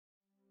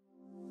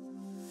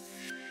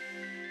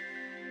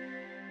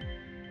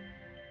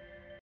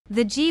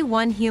The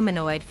G1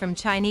 humanoid from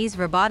Chinese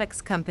robotics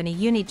company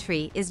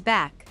Unitree is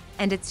back,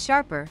 and it's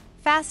sharper,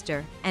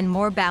 faster, and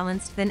more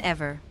balanced than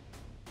ever.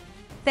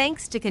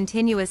 Thanks to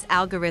continuous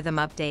algorithm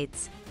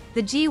updates,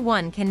 the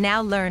G1 can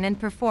now learn and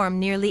perform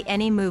nearly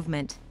any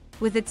movement,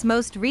 with its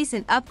most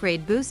recent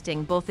upgrade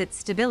boosting both its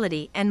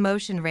stability and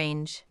motion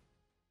range.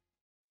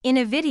 In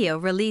a video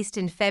released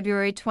in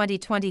February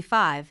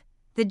 2025,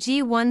 the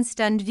G1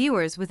 stunned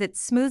viewers with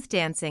its smooth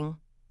dancing,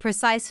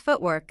 precise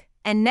footwork,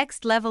 and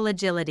next-level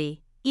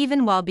agility,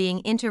 even while being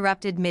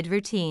interrupted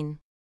mid-routine.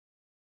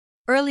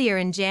 Earlier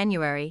in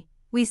January,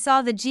 we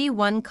saw the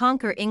G1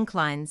 conquer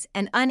inclines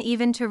and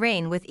uneven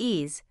terrain with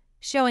ease,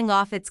 showing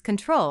off its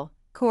control,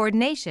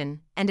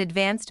 coordination, and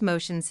advanced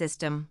motion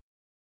system.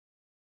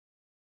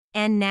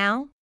 And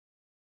now?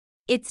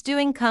 It's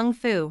doing kung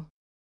fu.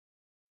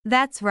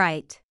 That's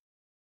right.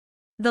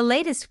 The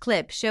latest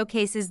clip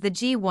showcases the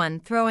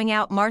G1 throwing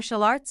out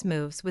martial arts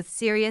moves with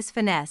serious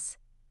finesse,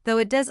 though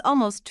it does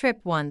almost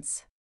trip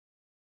once.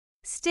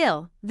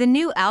 Still, the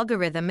new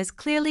algorithm is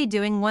clearly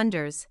doing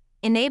wonders,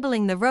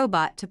 enabling the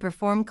robot to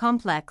perform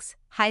complex,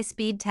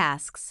 high-speed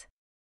tasks.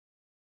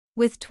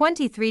 With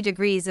 23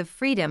 degrees of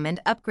freedom and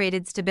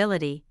upgraded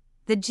stability,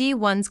 the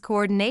G1's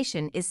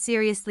coordination is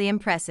seriously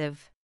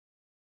impressive.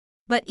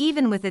 But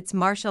even with its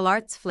martial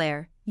arts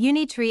flair,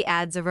 Unitree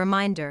adds a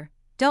reminder: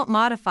 don't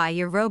modify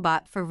your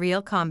robot for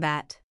real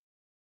combat.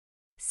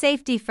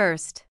 Safety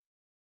first.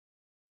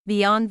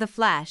 Beyond the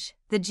flash,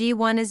 the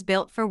G1 is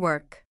built for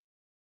work.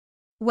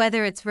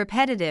 Whether it's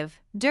repetitive,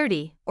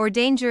 dirty, or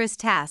dangerous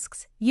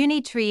tasks,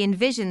 Unitree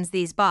envisions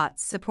these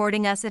bots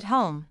supporting us at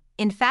home,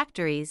 in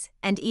factories,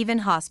 and even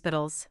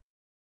hospitals.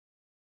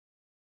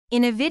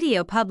 In a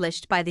video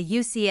published by the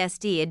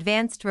UCSD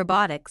Advanced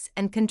Robotics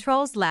and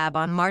Controls Lab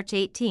on March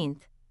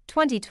 18,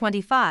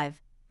 2025,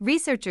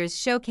 researchers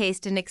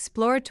showcased an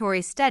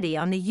exploratory study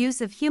on the use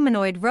of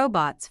humanoid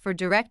robots for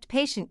direct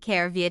patient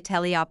care via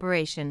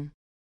teleoperation.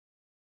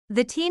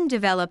 The team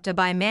developed a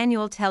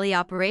bimanual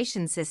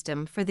teleoperation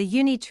system for the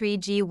Unitree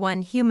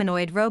G1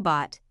 humanoid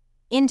robot,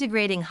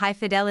 integrating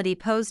high-fidelity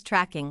pose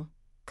tracking,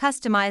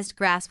 customized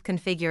grasp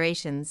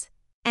configurations,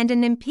 and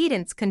an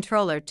impedance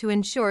controller to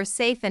ensure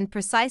safe and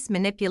precise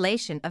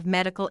manipulation of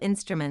medical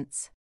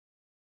instruments.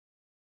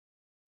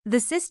 The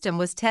system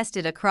was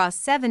tested across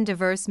 7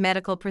 diverse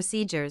medical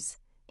procedures,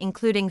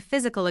 including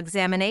physical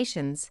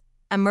examinations,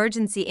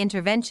 emergency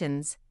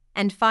interventions,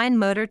 and fine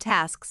motor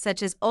tasks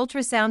such as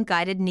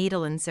ultrasound-guided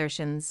needle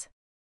insertions.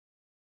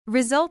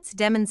 Results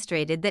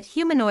demonstrated that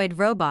humanoid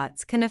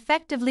robots can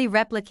effectively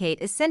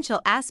replicate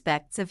essential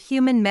aspects of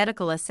human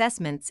medical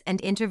assessments and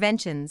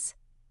interventions,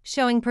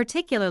 showing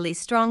particularly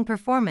strong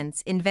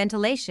performance in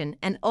ventilation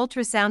and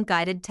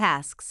ultrasound-guided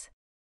tasks.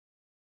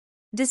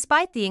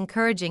 Despite the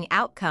encouraging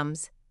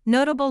outcomes,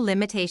 notable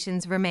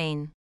limitations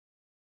remain.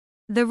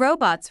 The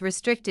robot's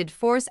restricted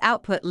force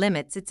output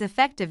limits its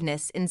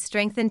effectiveness in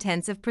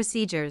strength-intensive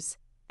procedures,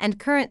 and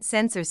current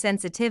sensor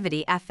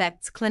sensitivity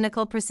affects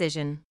clinical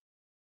precision.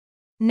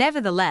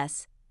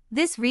 Nevertheless,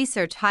 this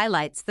research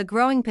highlights the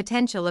growing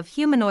potential of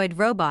humanoid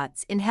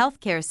robots in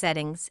healthcare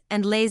settings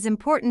and lays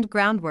important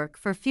groundwork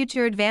for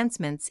future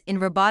advancements in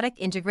robotic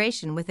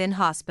integration within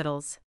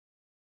hospitals.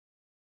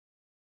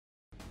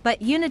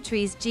 But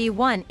Unitree's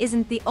G1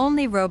 isn't the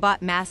only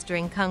robot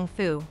mastering kung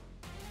fu.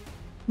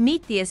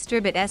 Meet the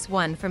Astribot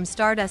S1 from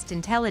Stardust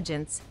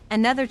Intelligence,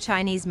 another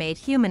Chinese-made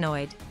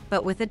humanoid,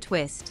 but with a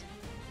twist.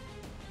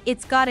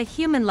 It's got a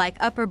human-like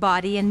upper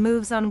body and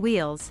moves on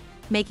wheels,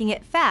 making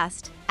it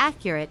fast,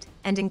 accurate,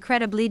 and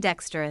incredibly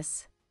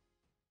dexterous.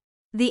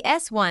 The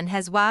S1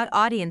 has wowed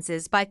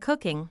audiences by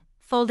cooking,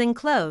 folding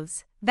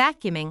clothes,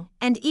 vacuuming,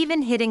 and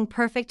even hitting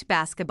perfect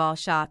basketball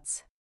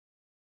shots.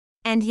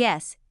 And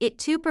yes, it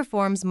too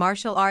performs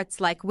martial arts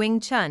like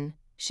Wing Chun,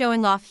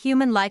 showing off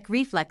human-like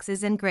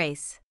reflexes and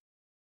grace.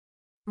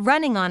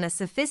 Running on a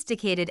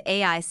sophisticated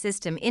AI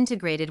system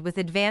integrated with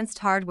advanced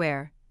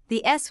hardware,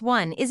 the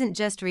S1 isn't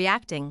just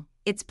reacting,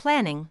 it's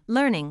planning,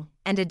 learning,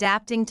 and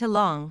adapting to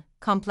long,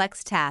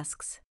 complex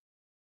tasks.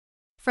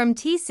 From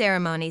tea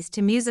ceremonies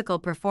to musical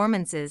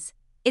performances,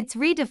 it's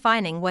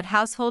redefining what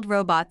household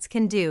robots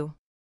can do.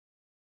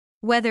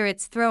 Whether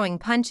it's throwing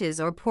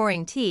punches or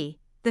pouring tea,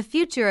 the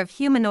future of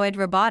humanoid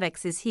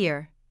robotics is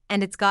here,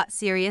 and it's got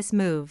serious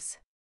moves.